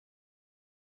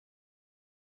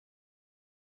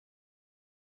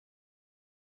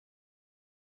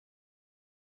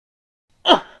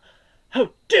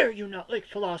How dare you not like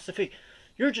philosophy?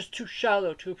 You're just too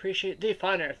shallow to appreciate the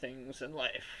finer things in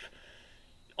life.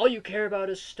 All you care about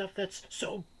is stuff that's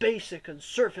so basic and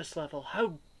surface level.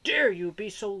 How dare you be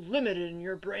so limited in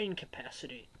your brain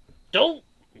capacity? Don't.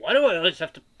 Why do I always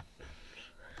have to...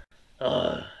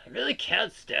 I really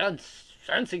can't stand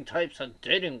sensing types on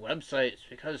dating websites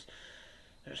because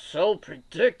they're so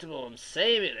predictable and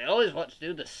samey. They always want to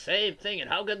do the same thing, and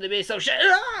how can they be so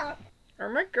Oh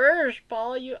my gosh,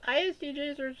 Paul, you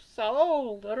ISTJs are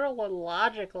so literal and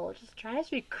logical. It just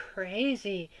drives me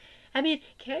crazy. I mean,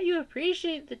 can't you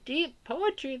appreciate the deep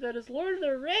poetry that is Lord of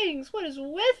the Rings? What is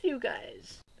with you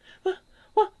guys?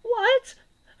 What?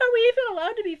 Are we even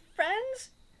allowed to be friends?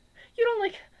 You don't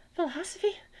like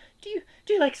philosophy? Do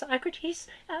you like Socrates?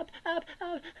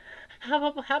 How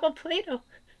about Plato?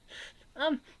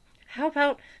 How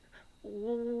about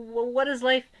what does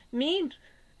life mean?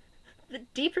 The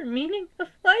deeper meaning of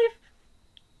life?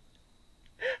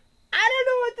 I don't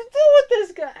know what to do with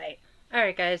this guy.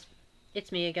 Alright guys,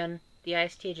 it's me again, the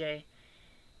ISTJ.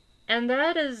 And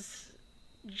that is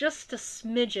just a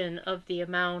smidgen of the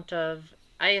amount of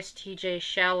ISTJ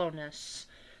shallowness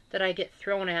that I get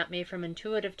thrown at me from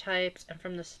intuitive types and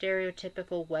from the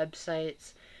stereotypical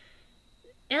websites.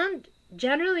 And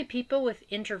generally people with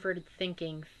introverted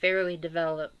thinking fairly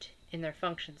developed in their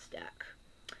function stack.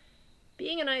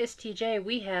 Being an ISTJ,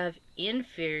 we have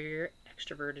inferior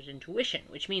extroverted intuition,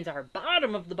 which means our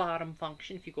bottom of the bottom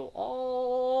function, if you go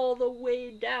all the way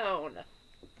down,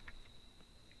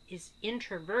 is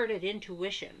introverted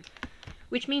intuition,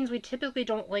 which means we typically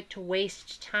don't like to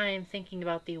waste time thinking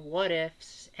about the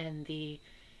what-ifs and the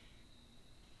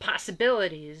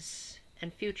possibilities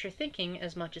and future thinking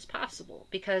as much as possible,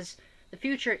 because the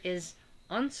future is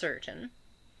uncertain,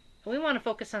 and we want to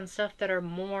focus on stuff that are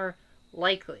more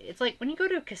likely. It's like when you go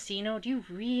to a casino, do you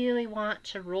really want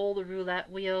to roll the roulette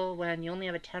wheel when you only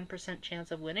have a 10%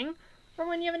 chance of winning, or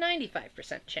when you have a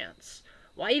 95% chance?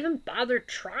 Why even bother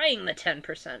trying the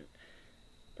 10%?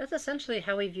 That's essentially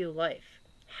how we view life.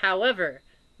 However,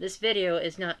 this video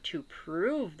is not to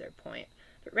prove their point,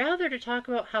 but rather to talk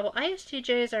about how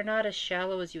ISTJs are not as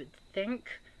shallow as you would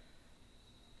think,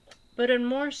 but in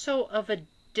more so of a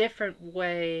different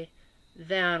way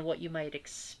than what you might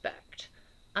expect.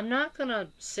 I'm not gonna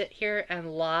sit here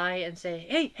and lie and say,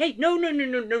 hey, no.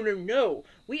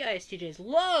 We ISTJs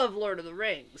love Lord of the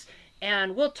Rings,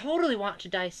 and we'll totally want to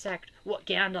dissect what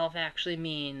Gandalf actually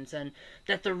means, and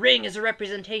that the ring is a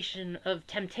representation of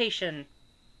temptation.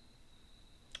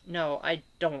 No, I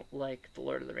don't like the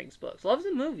Lord of the Rings books. Love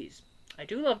the movies. I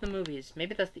do love the movies.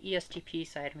 Maybe that's the ESTP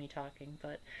side of me talking,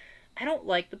 but I don't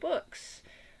like the books.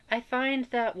 I find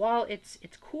that while it's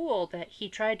cool that he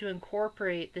tried to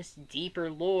incorporate this deeper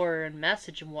lore and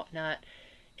message and whatnot,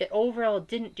 it overall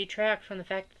didn't detract from the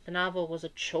fact that the novel was a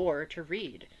chore to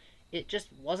read. It just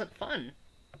wasn't fun.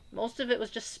 Most of it was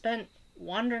just spent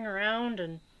wandering around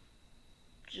and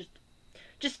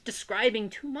just describing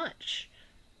too much.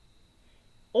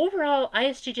 Overall,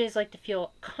 ISTJs like to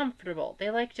feel comfortable. They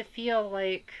like to feel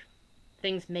like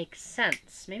things make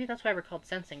sense. Maybe that's why we're called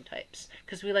sensing types,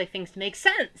 because we like things to make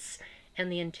sense,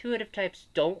 and the intuitive types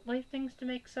don't like things to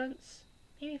make sense.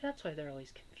 Maybe that's why they're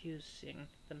always confusing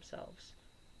themselves.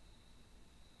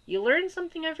 You learn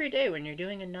something every day when you're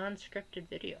doing a non-scripted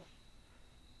video.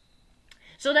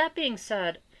 So that being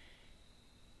said,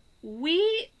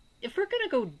 if we're going to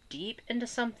go deep into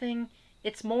something,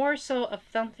 it's more so of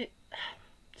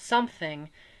something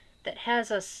that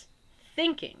has us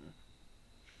thinking,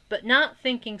 but not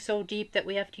thinking so deep that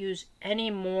we have to use any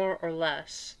more or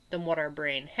less than what our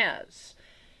brain has.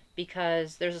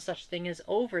 Because there's a such thing as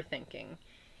overthinking.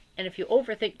 And if you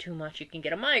overthink too much, you can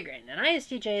get a migraine. And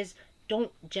ISTJs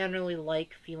don't generally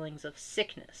like feelings of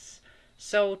sickness.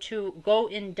 So to go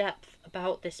in depth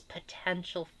about this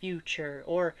potential future,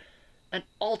 or an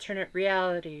alternate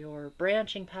reality, or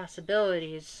branching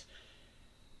possibilities,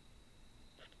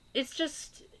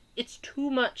 it's too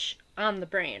much on the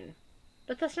brain.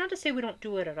 But that's not to say we don't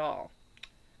do it at all.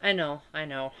 I know.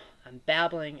 I'm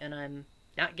babbling and I'm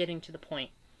not getting to the point.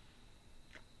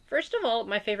 First of all,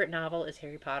 my favorite novel is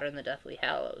Harry Potter and the Deathly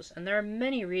Hallows, and there are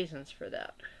many reasons for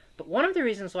that. But one of the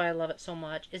reasons why I love it so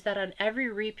much is that on every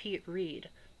repeat read,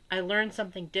 I learn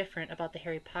something different about the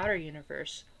Harry Potter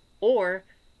universe, or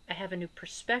I have a new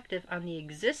perspective on the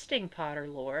existing Potter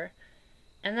lore,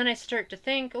 and then I start to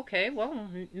think, okay, well,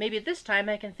 maybe this time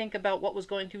I can think about what was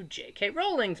going through J.K.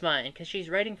 Rowling's mind, because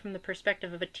she's writing from the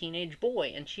perspective of a teenage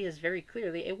boy, and she is very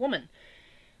clearly a woman.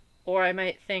 Or I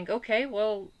might think, okay,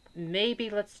 well, maybe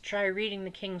let's try reading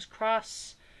the King's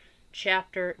Cross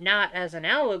chapter, not as an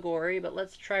allegory, but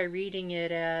let's try reading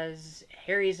it as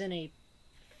Harry's in a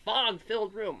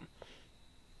fog-filled room.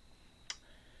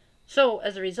 So,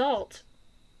 as a result,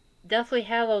 Deathly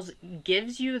Hallows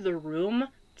gives you the room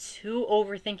to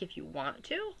overthink if you want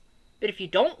to. But if you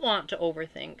don't want to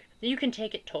overthink, then you can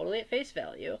take it totally at face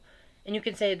value. And you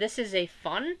can say, this is a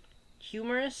fun,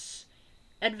 humorous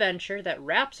adventure that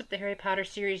wraps up the Harry Potter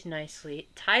series nicely,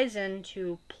 ties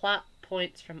into plot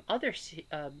points from other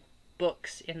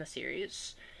books in the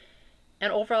series,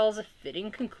 and overall is a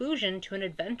fitting conclusion to an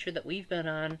adventure that we've been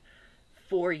on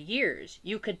for years.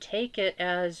 You could take it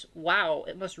as, wow,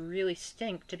 it must really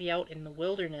stink to be out in the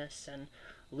wilderness and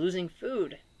losing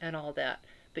food and all that.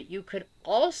 But you could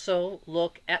also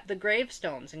look at the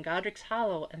gravestones in Godric's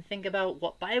Hollow and think about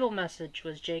what Bible message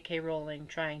was J.K. Rowling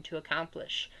trying to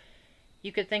accomplish.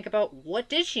 You could think about, what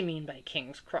did she mean by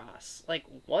King's Cross? Like,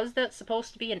 was that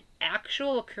supposed to be an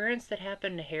actual occurrence that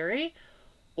happened to Harry?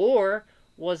 Or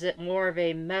was it more of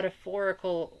a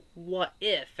metaphorical what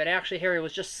if, and actually Harry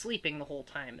was just sleeping the whole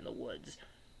time in the woods?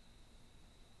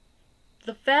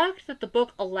 The fact that the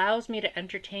book allows me to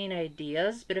entertain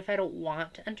ideas, but if I don't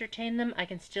want to entertain them, I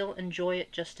can still enjoy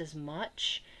it just as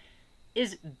much,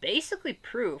 is basically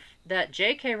proof that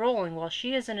J.K. Rowling, while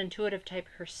she is an intuitive type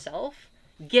herself,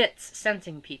 gets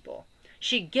sensing people.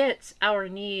 She gets our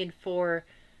need for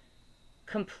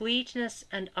completeness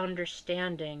and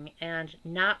understanding and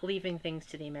not leaving things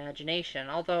to the imagination.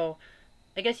 Although,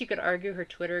 I guess you could argue her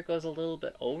Twitter goes a little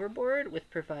bit overboard with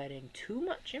providing too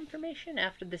much information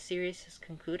after the series has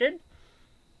concluded.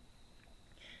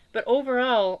 But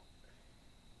overall,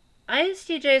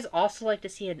 ISTJs also like to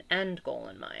see an end goal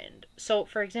in mind. So,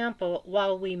 for example,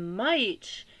 while we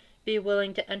might be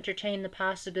willing to entertain the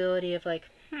possibility of like,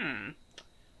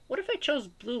 what if I chose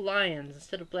blue lions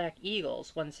instead of black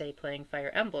eagles when, say, playing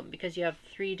Fire Emblem, because you have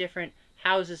 3 different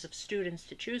houses of students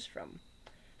to choose from.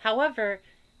 However,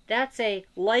 that's a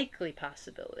likely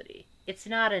possibility. It's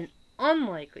not an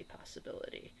unlikely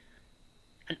possibility.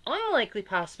 An unlikely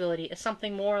possibility is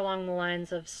something more along the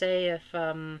lines of, say, if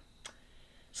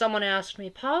someone asked me,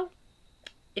 Paul,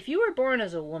 if you were born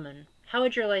as a woman, how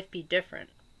would your life be different?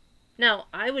 Now,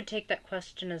 I would take that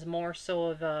question as more so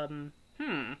of,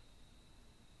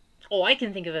 oh, I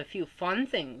can think of a few fun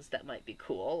things that might be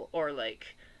cool, or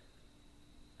like,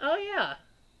 oh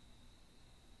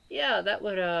yeah, that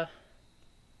would,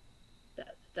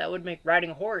 that would make riding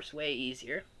a horse way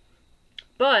easier.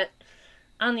 But,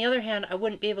 on the other hand, I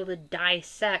wouldn't be able to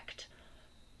dissect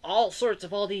all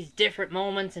these different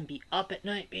moments and be up at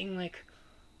night being like,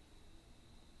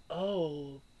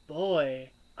 oh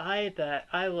boy, I bet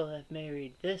I will have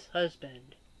married this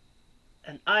husband.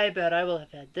 And I bet I will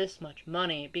have had this much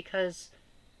money, because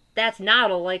that's not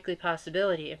a likely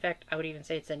possibility. In fact, I would even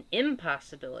say it's an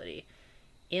impossibility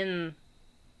in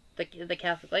the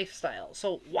Catholic lifestyle.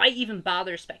 So why even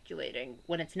bother speculating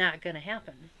when it's not going to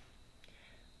happen?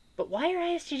 But why are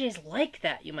ISTJs like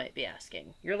that, you might be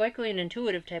asking? You're likely an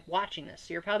intuitive type watching this,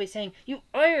 so you're probably saying, you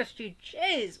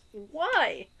ISTJs,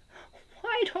 why?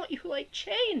 Why don't you like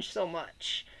change so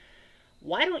much?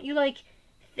 Why don't you like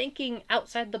thinking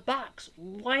outside the box?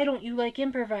 Why don't you like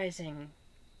improvising?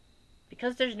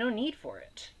 Because there's no need for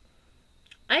it.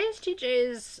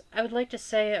 ISTJs, I would like to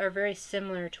say, are very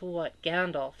similar to what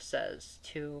Gandalf says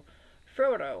to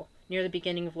Frodo near the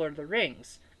beginning of Lord of the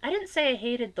Rings. I didn't say I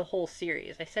hated the whole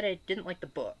series. I said I didn't like the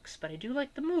books, but I do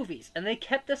like the movies, and they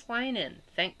kept this line in,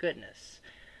 thank goodness.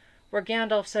 Where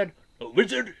Gandalf said, "A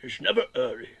wizard is never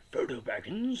early, Frodo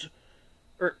Baggins."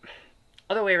 Or,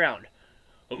 other way around.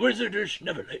 "A wizard is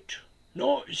never late,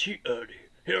 nor is he early.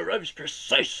 He arrives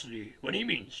precisely when he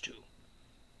means to."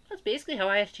 That's basically how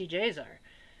ISTJs are.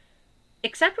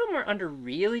 Except when we're under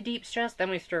really deep stress, then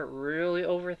we start really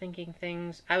overthinking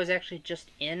things. I was actually just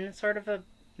in sort of a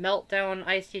meltdown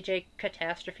ISTJ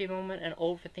catastrophe moment and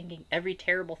overthinking every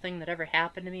terrible thing that ever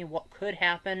happened to me, what could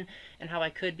happen, and how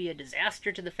I could be a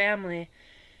disaster to the family.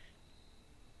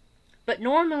 But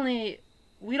normally,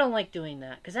 we don't like doing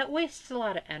that, because that wastes a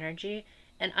lot of energy,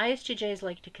 and ISTJs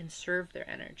like to conserve their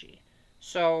energy.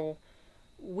 So,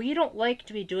 we don't like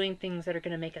to be doing things that are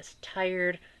going to make us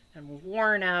tired and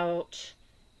worn out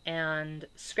and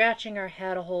scratching our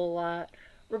head a whole lot.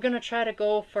 We're going to try to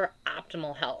go for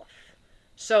optimal health.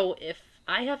 So if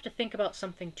I have to think about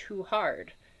something too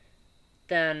hard,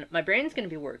 then my brain's going to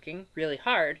be working really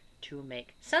hard to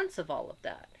make sense of all of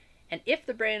that. And if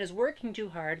the brain is working too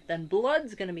hard, then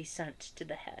blood's going to be sent to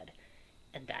the head.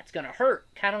 And that's going to hurt.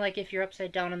 Kind of like if you're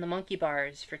upside down in the monkey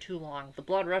bars for too long. The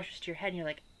blood rushes to your head and you're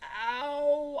like,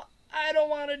 ow, I don't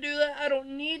want to do that. I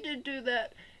don't need to do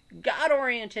that. God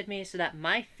oriented me so that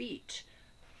my feet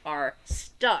are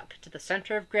stuck to the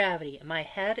center of gravity and my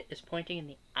head is pointing in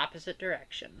the opposite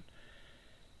direction.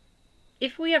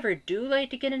 if we ever do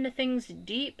like to get into things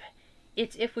deep,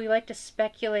 it's if we like to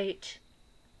speculate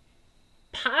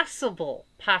possible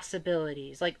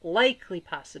possibilities, like likely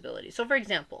possibilities. So for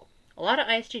example, a lot of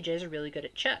ISTJs are really good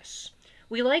at chess.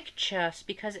 We like chess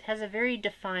because it has a very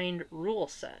defined rule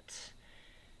set.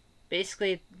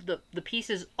 Basically, the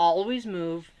pieces always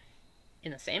move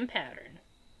in the same pattern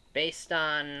based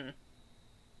on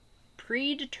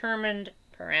predetermined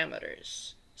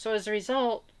parameters. So as a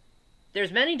result,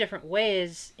 there's many different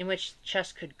ways in which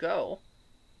chess could go,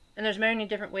 and there's many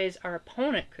different ways our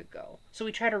opponent could go. So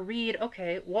we try to read,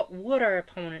 okay, what would our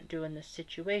opponent do in this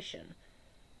situation?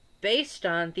 Based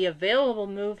on the available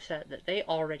moveset that they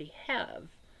already have,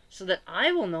 so that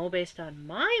I will know based on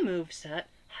my moveset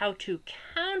how to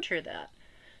counter that.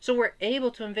 So we're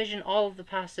able to envision all of the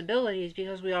possibilities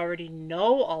because we already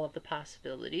know all of the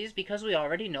possibilities, because we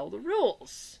already know the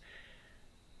rules.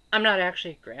 I'm not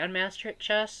actually a grandmaster at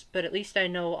chess, but at least I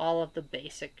know all of the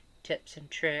basic tips and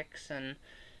tricks, and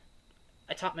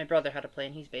I taught my brother how to play,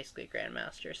 and he's basically a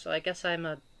grandmaster, so I guess I'm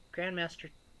a grandmaster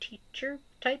teacher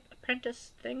type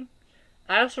apprentice thing.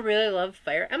 I also really love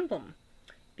Fire Emblem,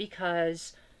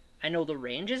 because I know the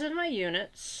ranges of my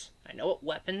units, I know what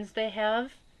weapons they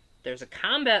have, there's a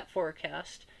combat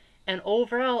forecast, and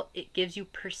overall it gives you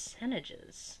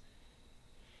percentages.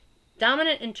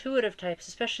 Dominant intuitive types,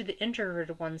 especially the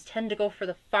introverted ones, tend to go for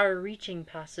the far-reaching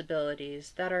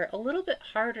possibilities that are a little bit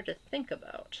harder to think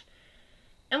about.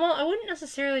 And while I wouldn't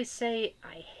necessarily say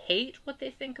I hate what they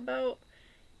think about,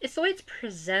 it's the way it's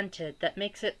presented that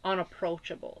makes it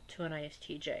unapproachable to an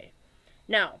ISTJ.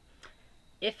 Now,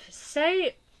 let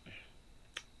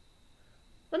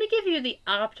me give you the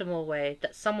optimal way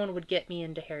that someone would get me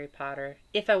into Harry Potter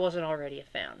if I wasn't already a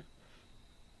fan.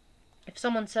 If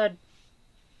someone said,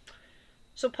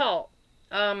 so Paul,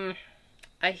 I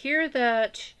hear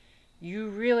that you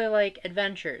really like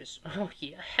adventures. Oh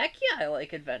yeah, heck yeah, I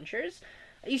like adventures.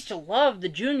 I used to love the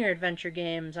junior adventure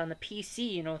games on the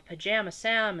PC, with Pajama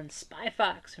Sam and Spy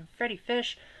Fox and Freddy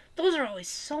Fish. Those are always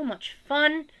so much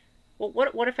fun. Well,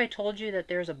 what if I told you that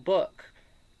there's a book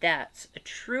that's a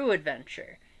true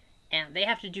adventure, and they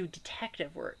have to do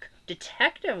detective work?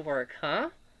 Detective work, huh?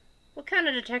 What kind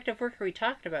of detective work are we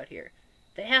talking about here?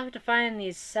 They have to find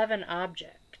these 7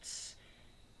 objects,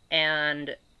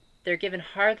 and they're given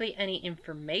hardly any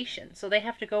information, so they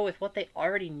have to go with what they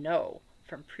already know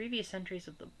from previous entries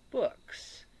of the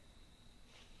books.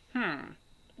 Well,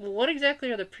 what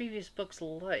exactly are the previous books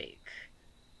like?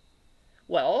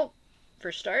 Well,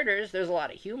 for starters, there's a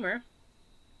lot of humor.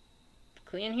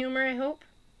 Clean humor, I hope?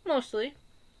 Mostly.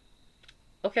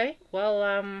 Okay,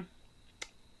 well,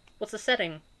 what's the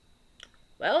setting?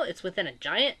 Well, it's within a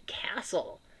giant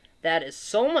castle that is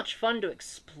so much fun to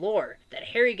explore that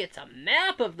Harry gets a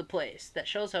map of the place that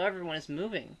shows how everyone is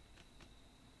moving.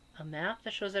 A map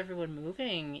that shows everyone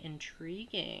moving.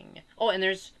 Intriguing. Oh, and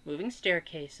there's moving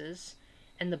staircases,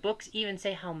 and the books even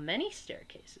say how many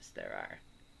staircases there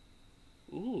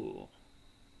are. Ooh.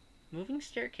 Moving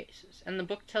staircases. And the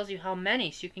book tells you how many,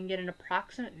 so you can get an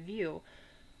approximate view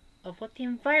of what the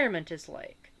environment is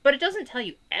like. But it doesn't tell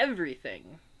you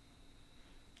everything.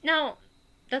 Now,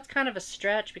 that's kind of a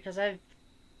stretch, because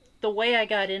the way I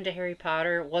got into Harry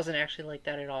Potter wasn't actually like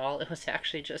that at all. It was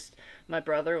actually just my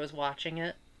brother was watching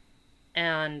it,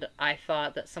 and I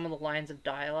thought that some of the lines of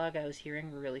dialogue I was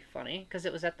hearing were really funny, because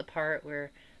it was at the part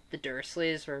where the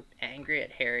Dursleys were angry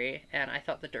at Harry, and I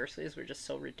thought the Dursleys were just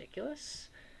so ridiculous.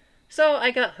 So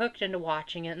I got hooked into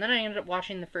watching it, and then I ended up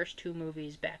watching the first 2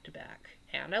 movies back to back,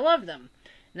 and I loved them.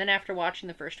 And then after watching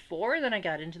the first 4, then I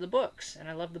got into the books, and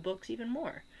I loved the books even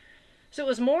more. So it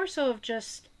was more so of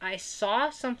just, I saw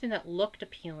something that looked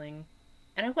appealing,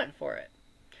 and I went for it.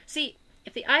 See,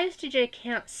 if the ISTJ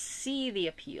can't see the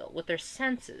appeal with their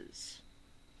senses,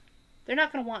 they're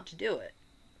not going to want to do it.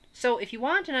 So if you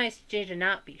want an ISTJ to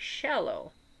not be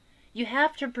shallow, you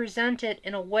have to present it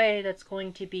in a way that's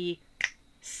going to be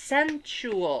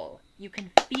sensual. You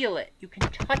can feel it. You can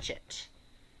touch it.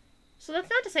 So that's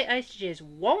not to say ISTJs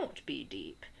won't be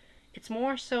deep. It's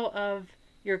more so of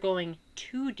you're going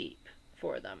too deep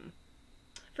for them.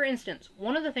 For instance,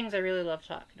 one of the things I really love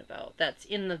talking about that's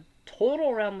in the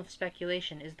total realm of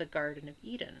speculation is the Garden of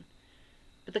Eden.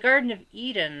 But the Garden of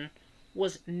Eden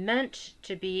was meant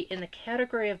to be in the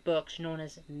category of books known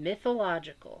as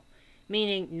mythological,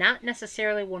 meaning not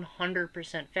necessarily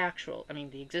 100% factual. I mean,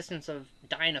 the existence of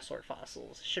dinosaur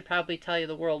fossils should probably tell you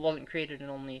the world wasn't created in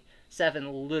only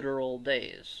 7 literal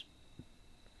days.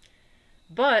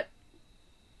 But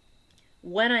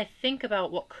when I think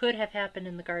about what could have happened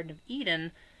in the Garden of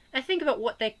Eden, I think about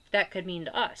what that could mean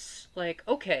to us. Like,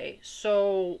 okay,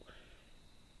 so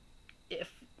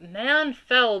if man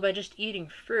fell by just eating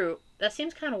fruit, that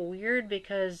seems kind of weird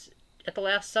because at the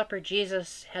Last Supper,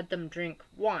 Jesus had them drink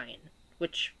wine,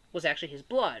 which was actually his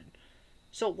blood.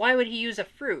 So why would he use a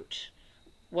fruit?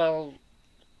 Well,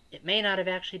 it may not have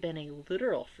actually been a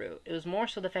literal fruit. It was more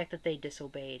so the fact that they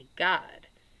disobeyed God,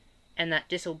 and that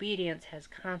disobedience has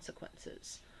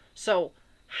consequences. So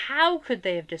how could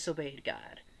they have disobeyed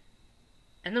God?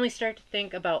 And then we start to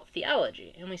think about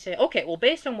theology, and we say, okay, well,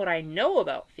 based on what I know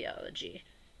about theology,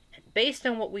 and based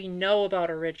on what we know about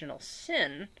original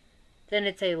sin, then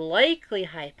it's a likely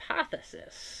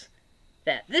hypothesis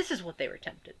that this is what they were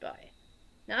tempted by.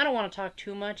 Now, I don't want to talk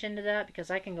too much into that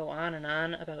because I can go on and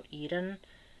on about Eden,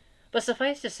 but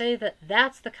suffice to say that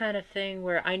that's the kind of thing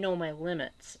where I know my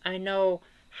limits. I know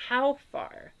how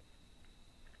far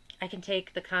I can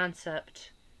take the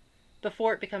concept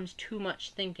before it becomes too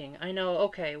much thinking. I know,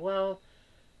 okay, well,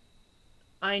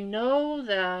 I know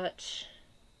that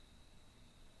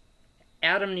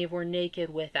Adam and Eve were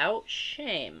naked without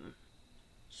shame.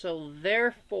 So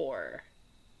therefore,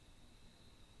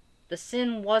 the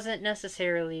sin wasn't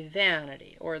necessarily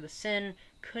vanity, or the sin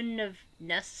couldn't have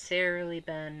necessarily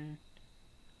been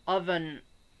of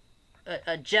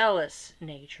a jealous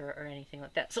nature or anything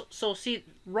like that. So see,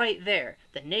 right there,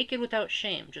 the naked without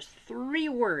shame, just 3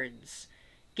 words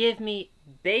give me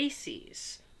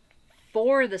bases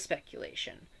for the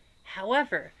speculation.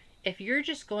 However, if you're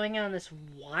just going on this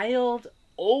wild,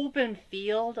 open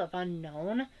field of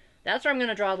unknown, that's where I'm going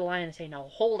to draw the line and say, now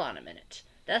hold on a minute.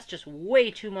 That's just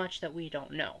way too much that we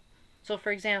don't know. So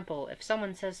for example, if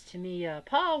someone says to me,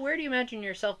 Paul, where do you imagine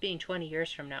yourself being 20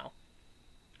 years from now?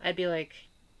 I'd be like,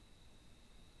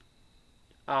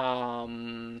 I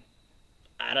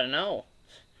don't know.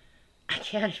 I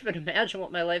can't even imagine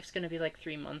what my life's going to be like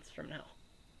 3 months from now.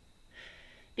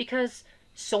 Because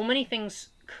so many things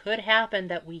could happen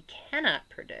that we cannot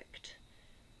predict.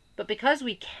 But because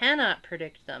we cannot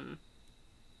predict them,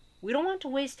 we don't want to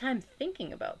waste time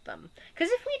thinking about them. Because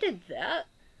if we did that,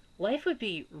 life would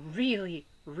be really,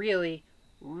 really,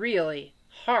 really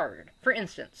hard. For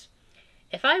instance,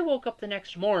 if I woke up the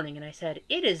next morning and I said,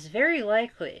 it is very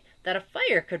likely that a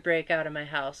fire could break out in my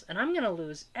house and I'm going to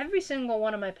lose every single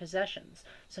one of my possessions.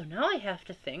 So now I have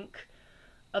to think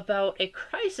about a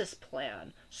crisis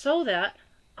plan so that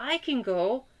I can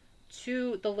go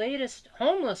to the latest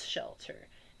homeless shelter.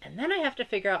 And then I have to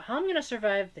figure out how I'm going to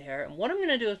survive there and what I'm going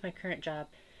to do with my current job.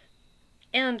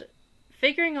 And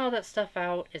figuring all that stuff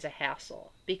out is a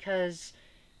hassle because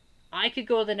I could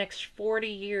go the next 40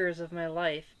 years of my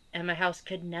life and my house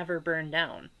could never burn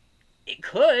down. It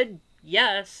could,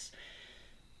 yes.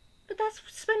 But that's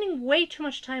spending way too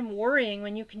much time worrying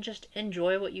when you can just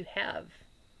enjoy what you have.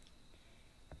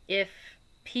 If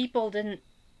people didn't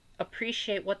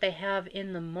appreciate what they have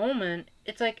in the moment,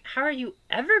 it's like, how are you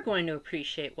ever going to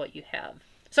appreciate what you have?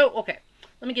 So, okay,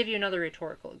 let me give you another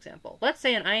rhetorical example. Let's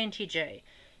say an INTJ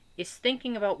is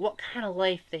thinking about what kind of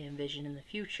life they envision in the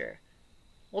future.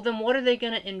 Well, then what are they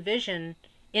going to envision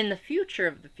in the future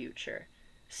of the future?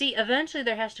 See, eventually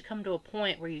there has to come to a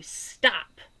point where you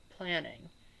stop planning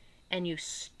and you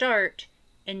start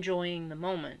enjoying the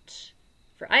moment.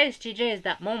 For ISTJs,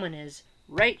 that moment is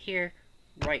right here,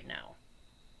 right now.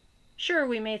 Sure,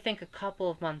 we may think a couple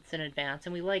of months in advance,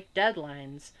 and we like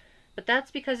deadlines, but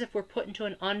that's because if we're put into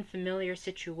an unfamiliar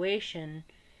situation,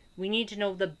 we need to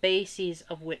know the bases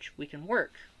of which we can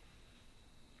work.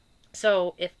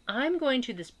 So, if I'm going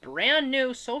to this brand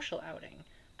new social outing,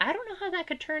 I don't know how that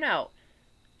could turn out.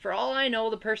 For all I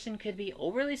know, the person could be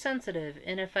overly sensitive,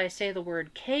 and if I say the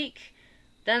word cake,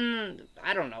 then,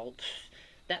 I don't know,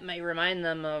 that may remind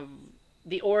them of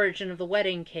the origin of the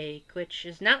wedding cake, which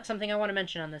is not something I want to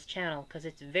mention on this channel because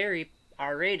it's very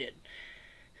R-rated.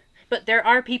 But there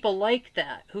are people like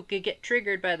that who could get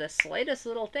triggered by the slightest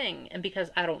little thing, and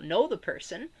because I don't know the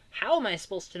person, how am I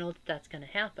supposed to know that that's going to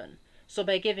happen? So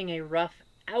by giving a rough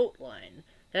outline,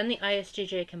 then the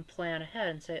ISTJ can plan ahead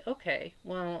and say, okay,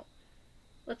 well,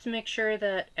 let's make sure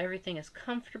that everything is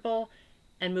comfortable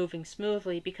and moving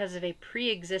smoothly because of a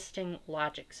pre-existing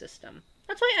logic system.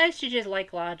 That's why ISTJs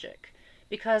like logic.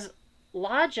 Because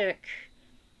logic,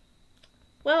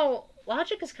 well,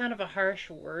 logic is kind of a harsh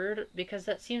word because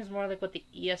that seems more like what the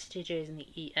ESTJs and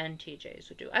the ENTJs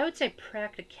would do. I would say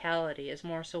practicality is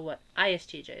more so what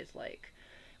ISTJs like.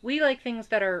 We like things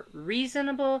that are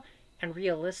reasonable and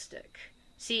realistic.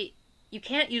 See, you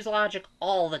can't use logic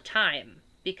all the time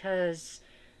because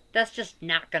that's just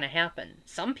not going to happen.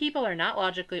 Some people are not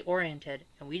logically oriented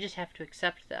and we just have to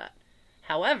accept that.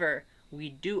 However, we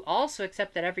do also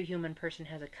accept that every human person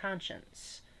has a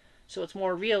conscience. So it's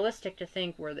more realistic to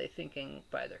think, were they thinking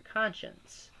by their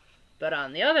conscience? But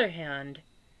on the other hand,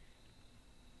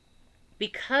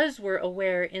 because we're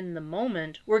aware in the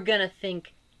moment, we're going to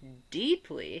think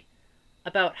deeply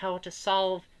about how to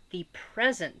solve the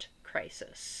present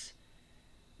crisis.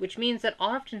 Which means that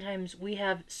oftentimes we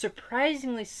have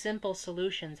surprisingly simple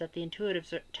solutions that the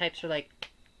intuitive types are like,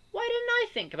 why didn't I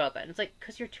think about that? And it's like,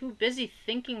 because you're too busy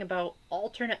thinking about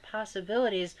alternate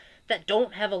possibilities that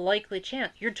don't have a likely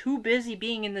chance. You're too busy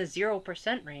being in the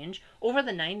 0% range over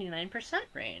the 99%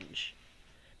 range.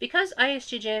 Because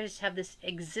ISTJs have this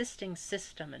existing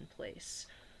system in place,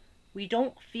 we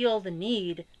don't feel the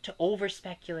need to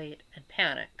over-speculate and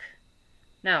panic.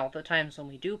 Now, the times when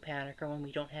we do panic are when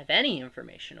we don't have any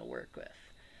information to work with.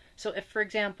 So if, for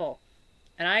example,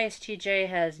 an ISTJ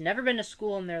has never been to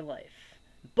school in their life,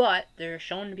 but they're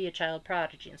shown to be a child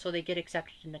prodigy, and so they get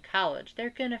accepted into college, they're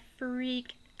going to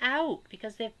freak out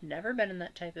because they've never been in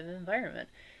that type of environment.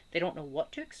 They don't know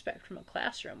what to expect from a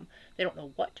classroom. They don't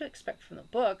know what to expect from the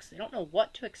books. They don't know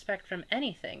what to expect from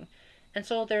anything. And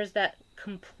so there's that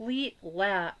complete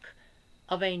lack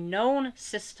of a known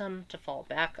system to fall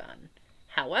back on.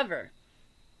 However,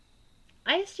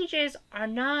 ISTJs are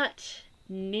not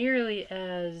nearly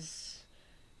as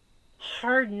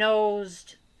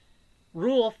hard-nosed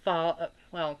I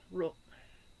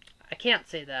can't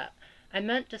say that. I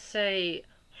meant to say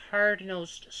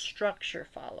hard-nosed structure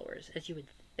followers, as you would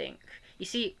think. You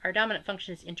see, our dominant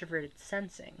function is introverted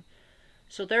sensing.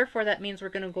 So therefore that means we're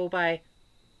going to go by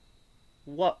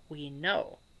what we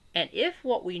know. And if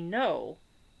what we know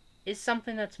is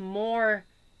something that's more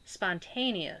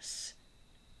spontaneous,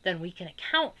 then we can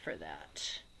account for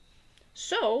that.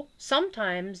 So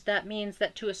sometimes that means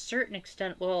that to a certain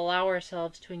extent we'll allow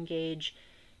ourselves to engage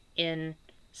in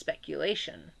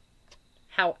speculation.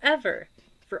 However,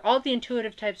 for all the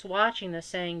intuitive types watching this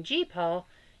saying, gee, Paul,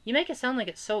 you make it sound like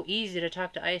it's so easy to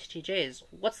talk to ISTJs.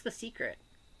 What's the secret?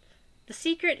 The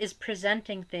secret is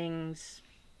presenting things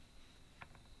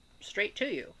straight to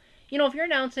you. You know, if you're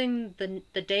announcing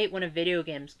the date when a video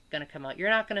game's going to come out, you're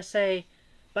not going to say,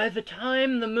 by the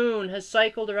time the moon has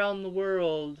cycled around the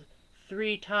world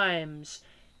 3 times,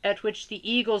 at which the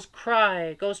eagle's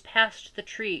cry goes past the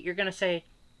tree, you're going to say,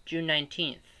 June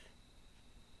 19th.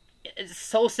 It's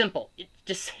so simple.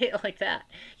 Just say it like that.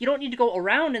 You don't need to go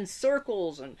around in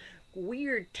circles and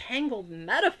weird tangled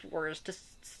metaphors to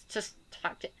just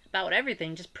talk about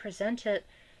everything. Just present it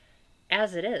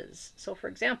as it is. So for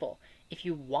example, if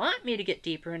you want me to get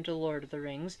deeper into Lord of the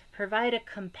Rings, provide a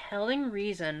compelling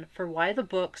reason for why the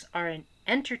books are an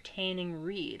entertaining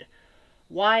read,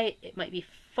 why it might be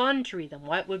fun to read them,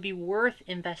 why it would be worth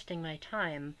investing my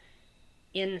time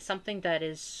in something that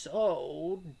is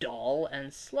so dull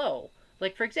and slow.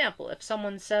 Like, for example, if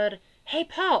someone said, hey,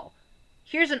 Paul,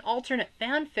 here's an alternate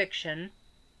fan fiction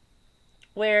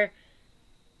where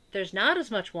there's not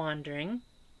as much wandering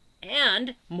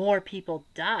and more people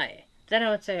die, then I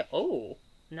would say, oh,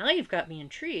 now you've got me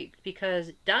intrigued,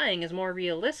 because dying is more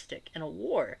realistic in a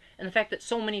war. And the fact that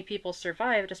so many people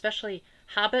survived, especially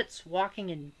hobbits walking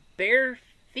in bare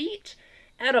feet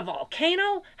at a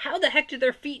volcano, how the heck did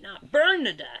their feet not burn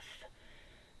to death?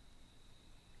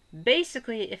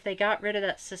 Basically, if they got rid of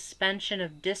that suspension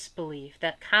of disbelief,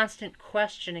 that constant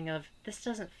questioning of, this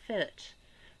doesn't fit,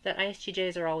 that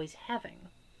ISTJs are always having,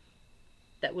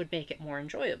 that would make it more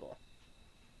enjoyable.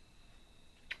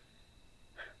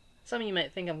 Some of you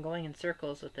might think I'm going in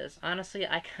circles with this. Honestly,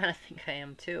 I kind of think I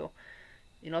am too.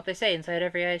 You know what they say, inside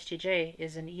every ISTJ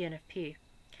is an ENFP.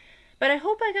 But I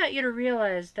hope I got you to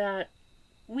realize that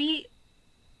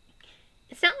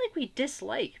it's not like we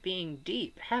dislike being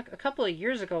deep. Heck, a couple of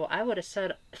years ago, I would have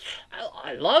said,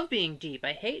 I love being deep.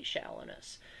 I hate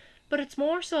shallowness. But it's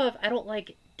more so if I don't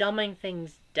like dumbing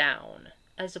things down,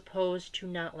 as opposed to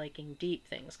not liking deep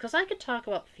things. Because I could talk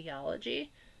about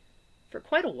theology for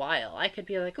quite a while. I could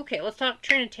be like, okay, let's talk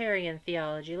Trinitarian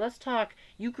theology. Let's talk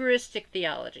Eucharistic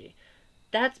theology.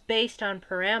 That's based on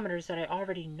parameters that I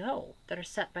already know, that are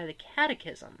set by the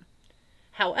Catechism.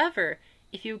 However,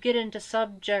 if you get into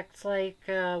subjects like,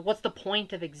 what's the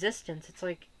point of existence? It's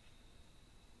like,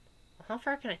 how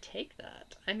far can I take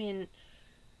that? I mean,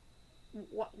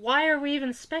 why are we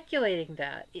even speculating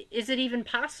that? Is it even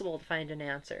possible to find an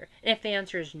answer? And if the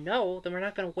answer is no, then we're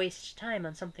not going to waste time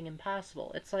on something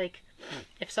impossible. It's like,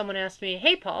 if someone asked me,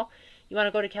 hey, Paul, you want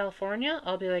to go to California?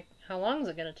 I'll be like, how long is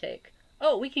it going to take?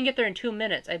 Oh, we can get there in 2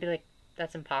 minutes. I'd be like,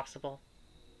 that's impossible.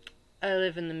 I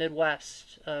live in the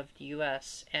Midwest of the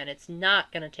U.S., and it's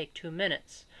not going to take 2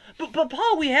 minutes. But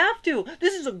Paul, we have to!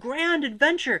 This is a grand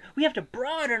adventure! We have to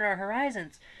broaden our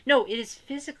horizons! No, it is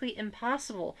physically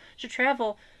impossible to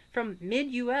travel from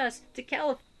mid-U.S.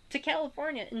 to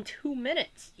California in 2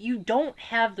 minutes. You don't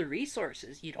have the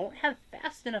resources. You don't have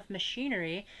fast enough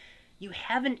machinery. You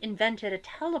haven't invented a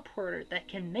teleporter that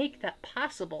can make that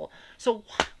possible. So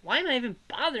why am I even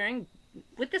bothering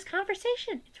with this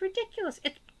conversation? It's ridiculous.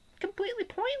 It's completely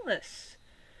pointless.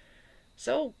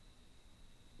 So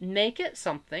make it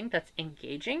something that's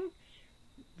engaging,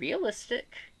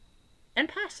 realistic, and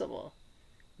possible.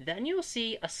 Then you'll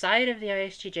see a side of the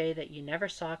ISTJ that you never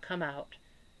saw come out.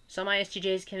 Some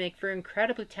ISTJs can make for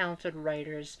incredibly talented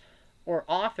writers or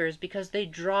authors because they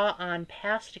draw on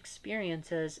past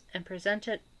experiences and present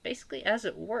it basically as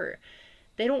it were.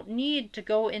 They don't need to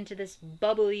go into this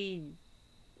bubbly,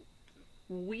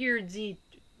 weirdsy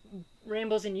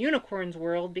rainbows and unicorns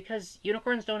world because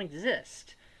unicorns don't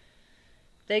exist.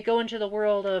 They go into the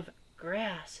world of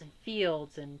grass and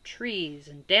fields and trees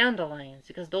and dandelions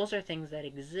because those are things that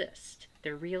exist.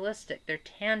 They're realistic, they're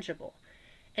tangible.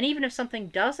 And even if something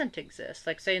doesn't exist,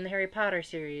 like say in the Harry Potter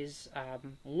series,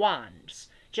 wands,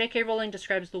 J.K. Rowling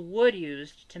describes the wood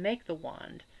used to make the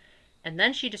wand, and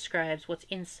then she describes what's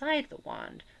inside the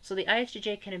wand. So the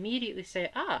ISTJ can immediately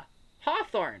say,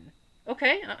 hawthorn.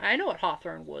 Okay, I know what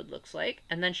hawthorn wood looks like.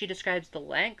 And then she describes the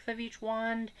length of each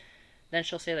wand. Then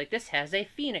she'll say, like, this has a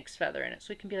phoenix feather in it. So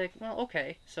we can be like, well,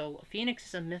 okay, so a phoenix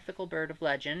is a mythical bird of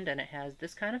legend, and it has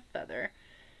this kind of feather.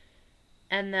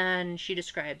 And then she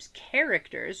describes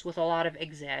characters with a lot of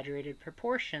exaggerated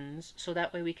proportions, so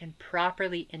that way we can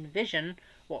properly envision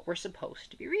what we're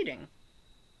supposed to be reading.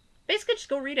 Basically, just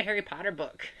go read a Harry Potter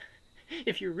book.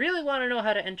 If you really want to know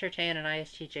how to entertain an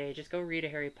ISTJ, just go read a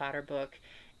Harry Potter book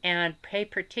and pay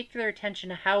particular attention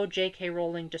to how J.K.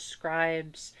 Rowling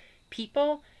describes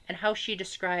people and how she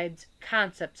describes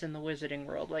concepts in the wizarding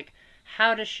world. Like,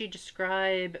 how does she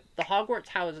describe the Hogwarts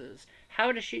houses?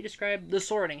 How does she describe the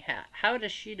Sorting Hat? How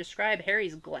does she describe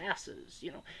Harry's glasses?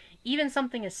 You know, even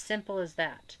something as simple as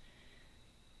that.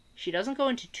 She doesn't go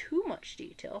into too much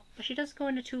detail, but she doesn't go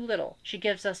into too little. She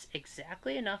gives us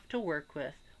exactly enough to work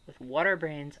with what our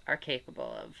brains are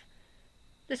capable of.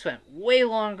 This went way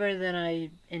longer than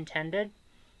I intended,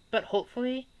 but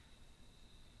hopefully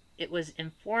it was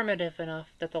informative enough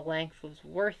that the length was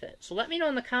worth it. So let me know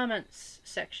in the comments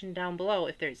section down below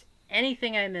if there's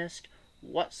anything I missed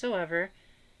whatsoever.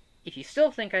 If you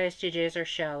still think ISTJs are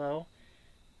shallow,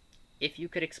 if you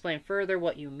could explain further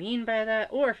what you mean by that,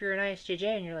 or if you're an ISTJ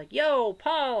and you're like, yo,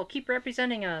 Paul, keep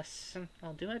representing us,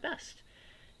 I'll do my best.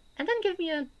 And then give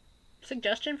me a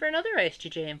suggestion for another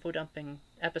ISTJ info dumping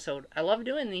episode. I love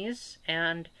doing these,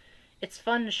 and it's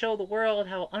fun to show the world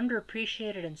how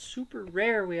underappreciated and super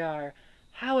rare we are.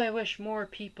 How I wish more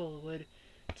people would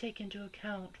take into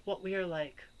account what we are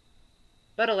like.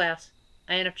 But alas,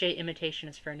 INFJ imitation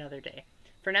is for another day.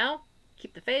 For now,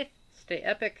 keep the faith, stay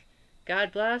epic,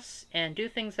 God bless, and do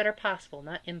things that are possible,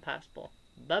 not impossible.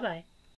 Bye-bye.